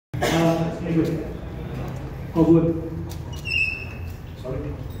Good. Oh, good. Sorry.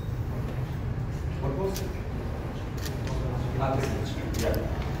 What was it? Yeah.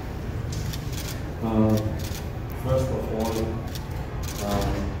 First of all,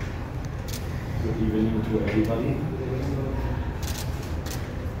 good evening to everybody.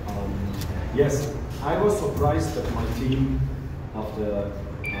 Yes, I was surprised that my team, after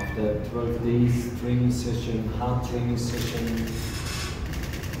 12 days training session, hard training session,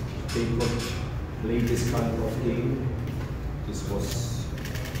 they could play this kind of game. This was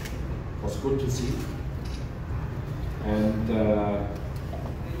good to see, and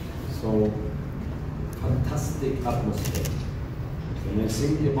so fantastic atmosphere. When I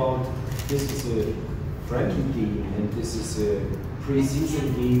think about this is a friendly game and this is a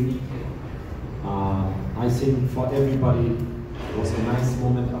pre-season game, I think for everybody it was a nice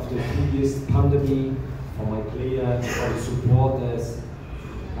moment after 2 years pandemic, for my players, for the supporters.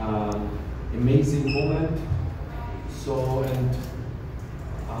 Amazing moment. So, and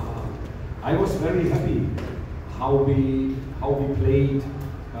I was very happy how we played,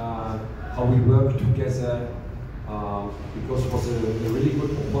 how we worked together, because it was a really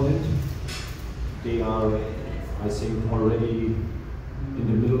good opponent. They are, I think, already in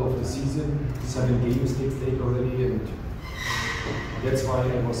the middle of the season. 7 games they played already, and that's why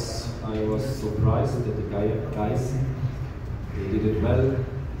I was surprised that the guys they did it well.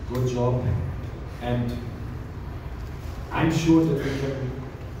 Good job, and I'm sure that we can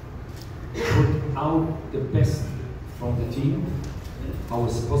put out the best from the team, how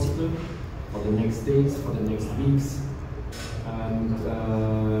is possible, for the next days, for the next weeks, and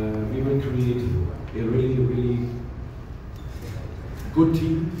we will create a really, really good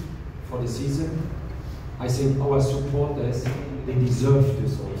team for the season. I think our supporters, they deserve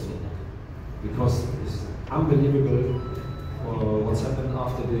this also, because it's unbelievable what's happened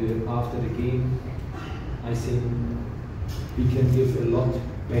after the game. I think we can give a lot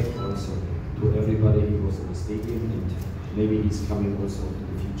back also to everybody who was in the stadium, and maybe he's coming also in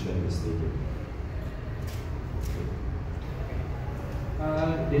the future in the stadium.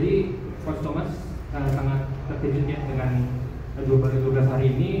 Jadi Coach Thomas sangat terkejut ya dengan 12 hari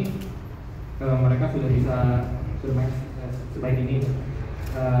ini mereka sudah bisa bermain sebaik ini,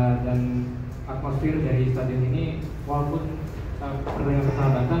 dan atmosfer dari stadion ini walaupun pertandingan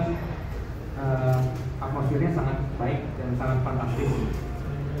persahabatan, atmosfernya sangat baik dan sangat fantastis,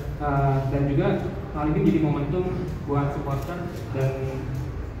 dan juga hal ini jadi momentum buat supporter dan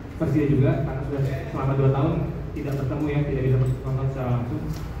Persija juga, karena sudah selama 2 tahun tidak bertemu ya, tidak bisa nonton secara langsung.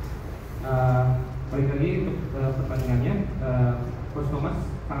 Balik lagi untuk pertandingannya, Coach Thomas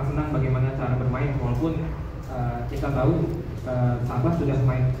sangat senang bagaimana cara bermain, walaupun kita tahu Sabah sudah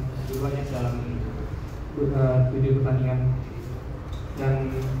main duluannya dalam 7 pertandingan,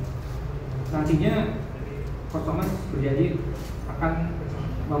 dan nantinya Coach Thomas berjanji akan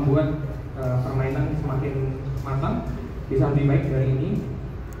membuat permainan semakin matang, bisa lebih baik dari ini,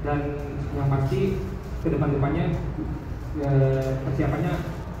 dan yang pasti ke depan-depannya persiapannya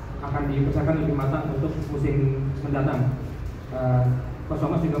akan dipersiapkan lebih matang untuk musim mendatang. Coach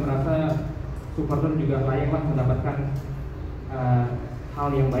Thomas juga merasa supporter juga layaklah mendapatkan hal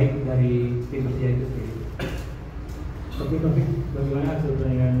yang baik dari tim Persija itu sendiri. Tapi bagaimana hasil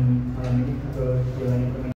pertandingan malam ini atau jalannya pertandingan?